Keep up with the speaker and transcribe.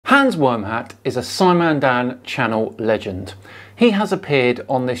Hans Wormhat is a SciManDan channel legend. He has appeared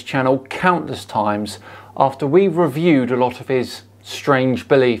on this channel countless times after we've reviewed a lot of his strange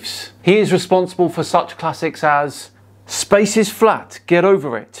beliefs. He is responsible for such classics as "Space is flat, get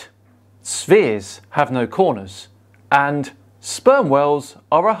over it," "Spheres have no corners," and "Sperm whales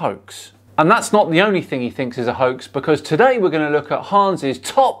are a hoax." And that's not the only thing he thinks is a hoax, because today we're going to look at Hans's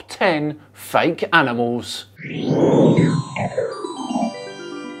top 10 fake animals.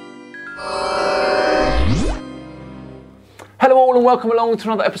 Hello all and welcome along to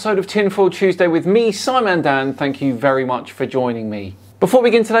another episode of Tinfoil Tuesday with me, SciManDan. Thank you very much for joining me. Before we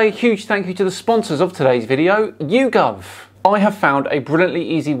begin today, a huge thank you to the sponsors of today's video, YouGov. I have found a brilliantly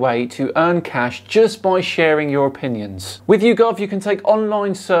easy way to earn cash just by sharing your opinions. With YouGov, you can take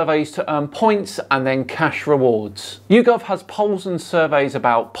online surveys to earn points and then cash rewards. YouGov has polls and surveys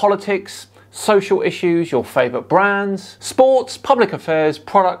about politics, social issues, your favourite brands, sports, public affairs,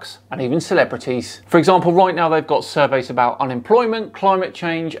 products, and even celebrities. For example, right now they've got surveys about unemployment, climate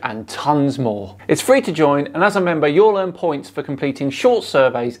change, and tons more. It's free to join, and as a member, you'll earn points for completing short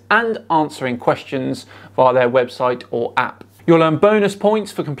surveys and answering questions via their website or app. You'll earn bonus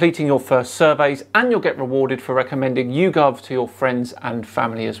points for completing your first surveys, and you'll get rewarded for recommending YouGov to your friends and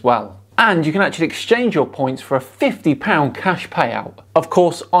family as well. And you can actually exchange your points for a £50 cash payout. Of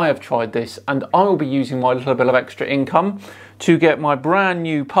course, I have tried this and I will be using my little bit of extra income to get my brand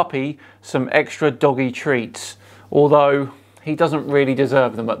new puppy some extra doggy treats, although he doesn't really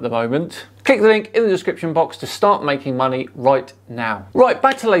deserve them at the moment. Click the link in the description box to start making money right now. Right,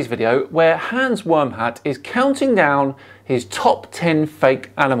 back to today's video where Hans Wormhat is counting down his top 10 fake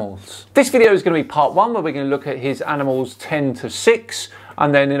animals. This video is going to be part 1 where we're going to look at his animals 10 to 6.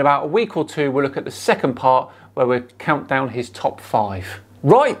 And then in about a week or two, we'll look at the second part where we'll count down his top 5.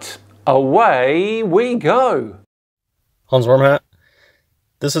 Right, away we go. Hans Wormhat.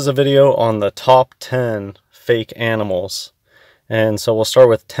 This is a video on the top 10 fake animals. And so we'll start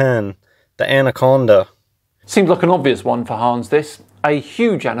with 10, the anaconda. Seems like an obvious one for Hans, this. A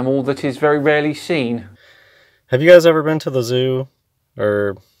huge animal that is very rarely seen. Have you guys ever been to the zoo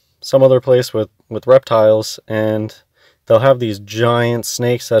or some other place with reptiles, and they'll have these giant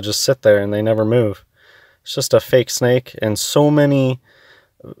snakes that just sit there and they never move? It's just a fake snake, and so many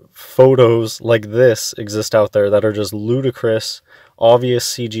photos like this exist out there that are just ludicrous, obvious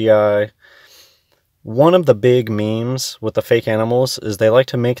CGI. One of the big memes with the fake animals is they like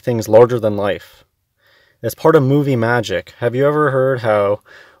to make things larger than life. It's part of movie magic. Have you ever heard how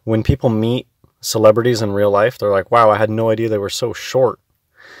when people meet celebrities in real life, they're like, wow, I had no idea they were so short?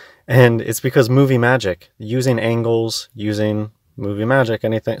 And it's because movie magic, using angles, using movie magic,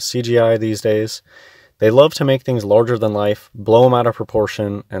 anything, CGI these days, they love to make things larger than life, blow them out of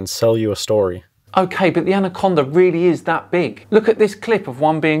proportion, and sell you a story. Okay, but the anaconda really is that big. Look at this clip of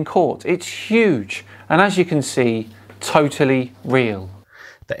one being caught. It's huge. And as you can see, totally real.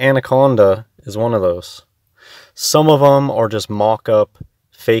 The anaconda is one of those. Some of them are just mock-up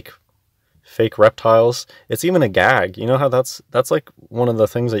fake reptiles. It's even a gag. You know how that's like one of the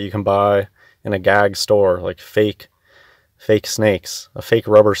things that you can buy in a gag store, like fake snakes, a fake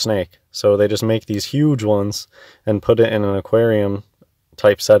rubber snake. So they just make these huge ones and put it in an aquarium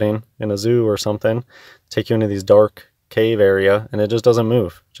type setting in a zoo or something, take you into these dark cave area, and it just doesn't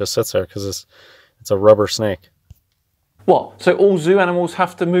move. It just sits there because it's a rubber snake. What? So all zoo animals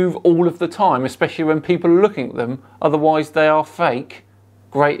have to move all of the time, especially when people are looking at them, otherwise they are fake?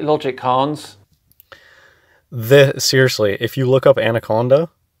 Great logic, Hans. Seriously, if you look up anaconda,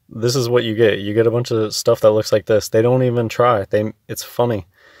 this is what you get. You get a bunch of stuff that looks like this. They don't even try. It's funny.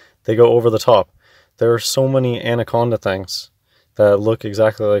 They go over the top. There are so many anaconda things that look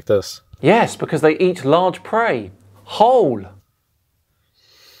exactly like this. Yes, because they eat large prey. Whole.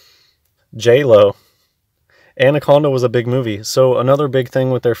 J-Lo. Anaconda was a big movie. So another big thing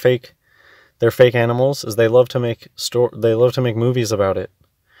with their fake animals is they love to make movies about it.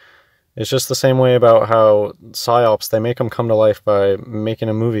 It's just the same way about how psyops, they make them come to life by making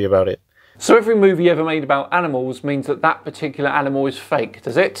a movie about it. So every movie ever made about animals means that that particular animal is fake,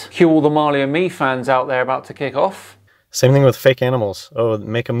 does it? Cue all the Marley and Me fans out there about to kick off. Same thing with fake animals. Oh,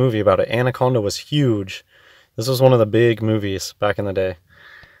 make a movie about it. Anaconda was huge. This was one of the big movies back in the day.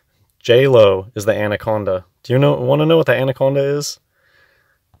 J-Lo is the anaconda. Do you want to know what the anaconda is?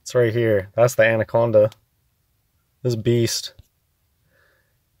 It's right here. That's the anaconda. This beast.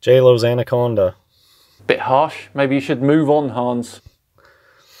 J-Lo's anaconda. Bit harsh. Maybe you should move on, Hans.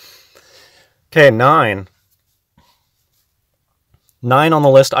 Okay, 9. 9 on the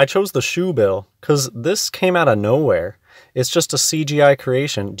list. I chose the shoe bill because this came out of nowhere. It's just a CGI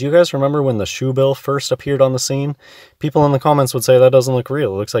creation. Do you guys remember when the shoe bill first appeared on the scene? People in the comments would say that doesn't look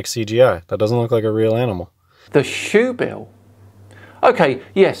real. It looks like CGI. That doesn't look like a real animal. The shoe bill? Okay,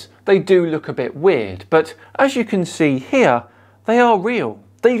 yes, they do look a bit weird, but as you can see here, they are real.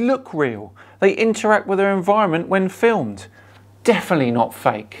 They look real. They interact with their environment when filmed. Definitely not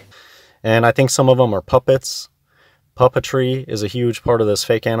fake. And I think some of them are puppets. Puppetry is a huge part of this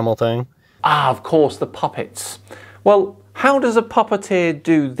fake animal thing. Ah, of course, the puppets. Well, how does a puppeteer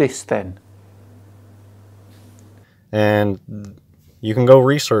do this then? And you can go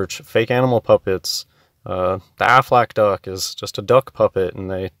research fake animal puppets. The Aflac duck is just a duck puppet, and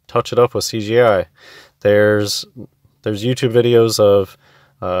they touch it up with CGI. There's YouTube videos of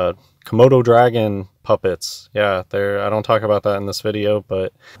Komodo dragon puppets. Yeah, I don't talk about that in this video,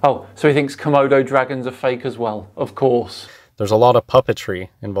 but... Oh, so he thinks Komodo dragons are fake as well, of course. There's a lot of puppetry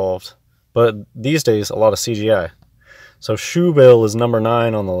involved, but these days, a lot of CGI. So shoebill is number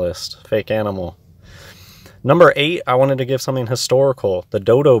 9 on the list, fake animal. Number 8, I wanted to give something historical, the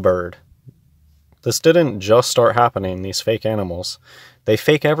dodo bird. This didn't just start happening, these fake animals. They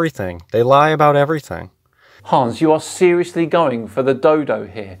fake everything. They lie about everything. Hans, you are seriously going for the dodo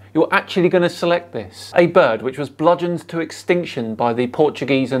here. You're actually going to select this. A bird which was bludgeoned to extinction by the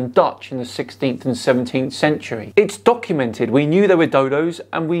Portuguese and Dutch in the 16th and 17th century. It's documented. We knew there were dodos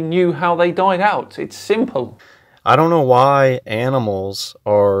and we knew how they died out. It's simple. I don't know why animals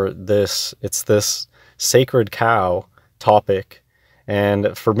are this sacred cow topic.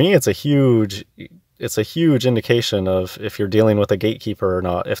 And for me, it's a huge indication of if you're dealing with a gatekeeper or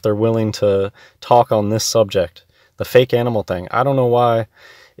not, if they're willing to talk on this subject, the fake animal thing. I don't know why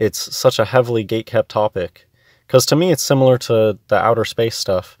it's such a heavily gatekept topic, because to me it's similar to the outer space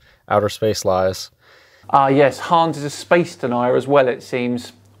stuff, outer space lies. Ah yes, Hans is a space denier as well, it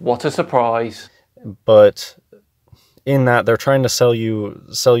seems. What a surprise. But in that, they're trying to sell you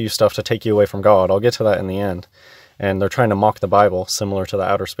stuff to take you away from God. I'll get to that in the end. And they're trying to mock the Bible, similar to the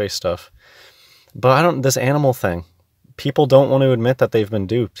outer space stuff. But this animal thing, people don't want to admit that they've been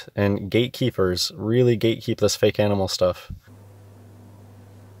duped, and gatekeepers really gatekeep this fake animal stuff.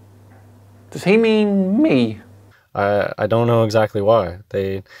 Does he mean me? I don't know exactly why.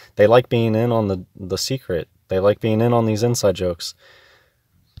 They like being in on the secret. They like being in on these inside jokes.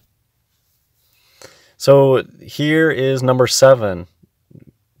 So here is number 7.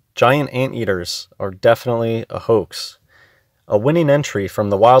 Giant anteaters are definitely a hoax. A winning entry from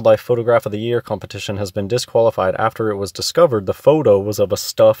the Wildlife Photograph of the Year competition has been disqualified after it was discovered the photo was of a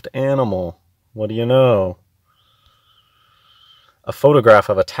stuffed animal. What do you know? A photograph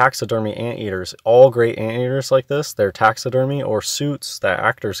of a taxidermy anteaters. All great anteaters like this, they're taxidermy or suits that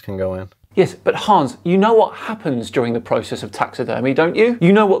actors can go in. Yes, but Hans, you know what happens during the process of taxidermy, don't you?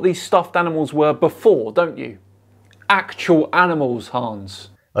 You know what these stuffed animals were before, don't you? Actual animals, Hans.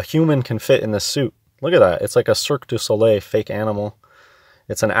 A human can fit in this suit. Look at that. It's like a Cirque du Soleil fake animal.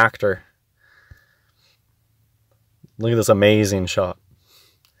 It's an actor. Look at this amazing shot.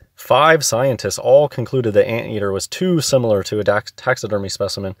 5 scientists all concluded the anteater was too similar to a taxidermy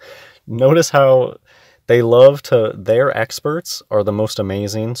specimen. Notice how their experts are the most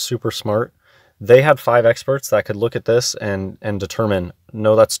amazing, super smart. They had 5 experts that could look at this and determine,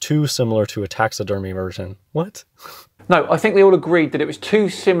 no, that's too similar to a taxidermy version. What? No, I think they all agreed that it was too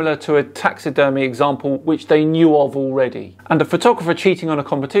similar to a taxidermy example which they knew of already. And a photographer cheating on a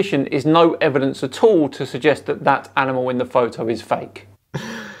competition is no evidence at all to suggest that that animal in the photo is fake.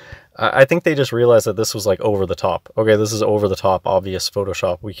 I think they just realized that this was like over the top. Okay, this is over the top, obvious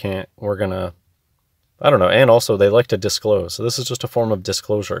Photoshop. I don't know. And also they like to disclose. So this is just a form of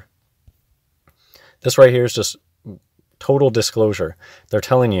disclosure. This right here is just total disclosure. They're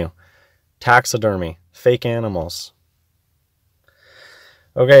telling you taxidermy, fake animals.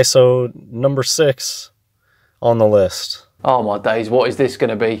 Okay, so number 6 on the list. Oh my days, what is this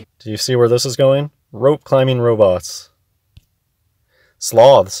going to be? Do you see where this is going? Rope climbing robots.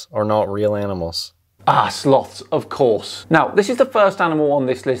 Sloths are not real animals. Ah, sloths, of course. Now, this is the first animal on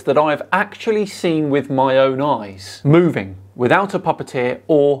this list that I've actually seen with my own eyes, moving, without a puppeteer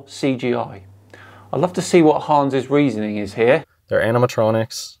or CGI. I'd love to see what Hans's reasoning is here. They're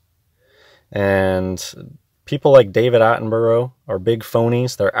animatronics, and people like David Attenborough are big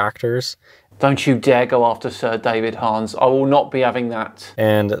phonies. They're actors. Don't you dare go after Sir David, Hans. I will not be having that.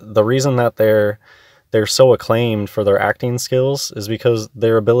 And the reason that they're so acclaimed for their acting skills is because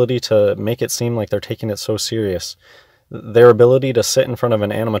their ability to make it seem like they're taking it so serious. Their ability to sit in front of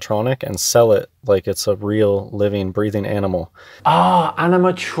an animatronic and sell it like it's a real, living, breathing animal. Ah,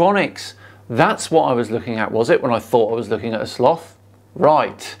 animatronics. That's what I was looking at, was it, when I thought I was looking at a sloth?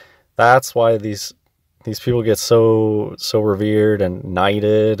 Right. That's why these these people get so revered and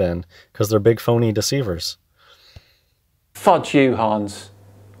knighted, and because they're big phony deceivers. Fudge you, Hans.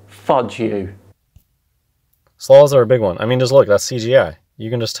 Fudge you. Sloths are a big one. I mean, just look, that's CGI. You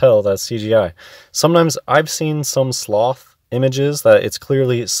can just tell that's CGI. Sometimes I've seen some sloth images that it's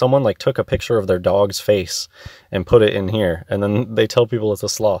clearly someone like took a picture of their dog's face and put it in here, and then they tell people it's a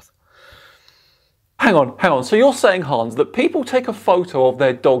sloth. Hang on. So you're saying, Hans, that people take a photo of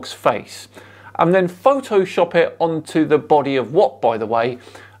their dog's face and then Photoshop it onto the body of what, by the way,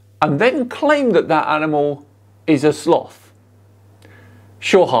 and then claim that that animal is a sloth?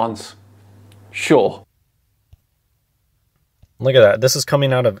 Sure, Hans. Sure. Look at that. This is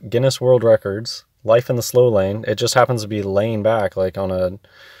coming out of Guinness World Records. Life in the slow lane. It just happens to be laying back like on a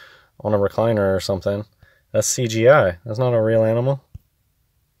recliner or something. That's CGI. That's not a real animal.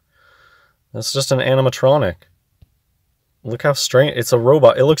 That's just an animatronic. Look how strange. It's a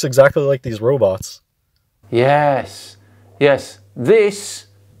robot. It looks exactly like these robots. Yes. Yes. This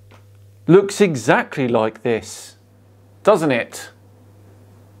looks exactly like this, doesn't it?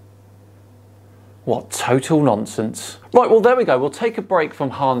 What total nonsense. Right, well there we go. We'll take a break from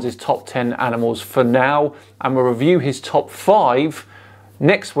Hans's top 10 animals for now, and we'll review his top 5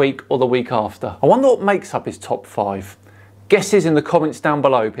 next week or the week after. I wonder what makes up his top 5. Guesses in the comments down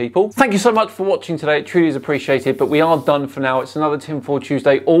below, people. Thank you so much for watching today. It truly is appreciated, but we are done for now. It's another Tinfoil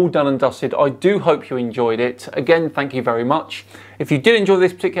Tuesday, all done and dusted. I do hope you enjoyed it. Again, thank you very much. If you did enjoy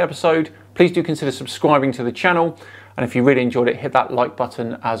this particular episode, please do consider subscribing to the channel. And if you really enjoyed it, hit that like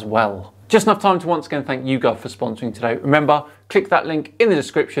button as well. Just enough time to once again thank YouGov for sponsoring today. Remember, click that link in the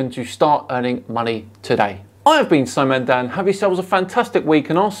description to start earning money today. I have been SciManDan. Have yourselves a fantastic week,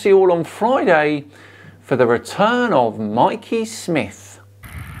 and I'll see you all on Friday for the return of Mikey Smith.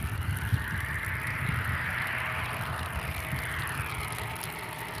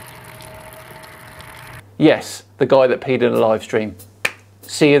 Yes, the guy that peed in a live stream.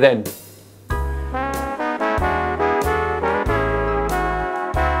 See you then.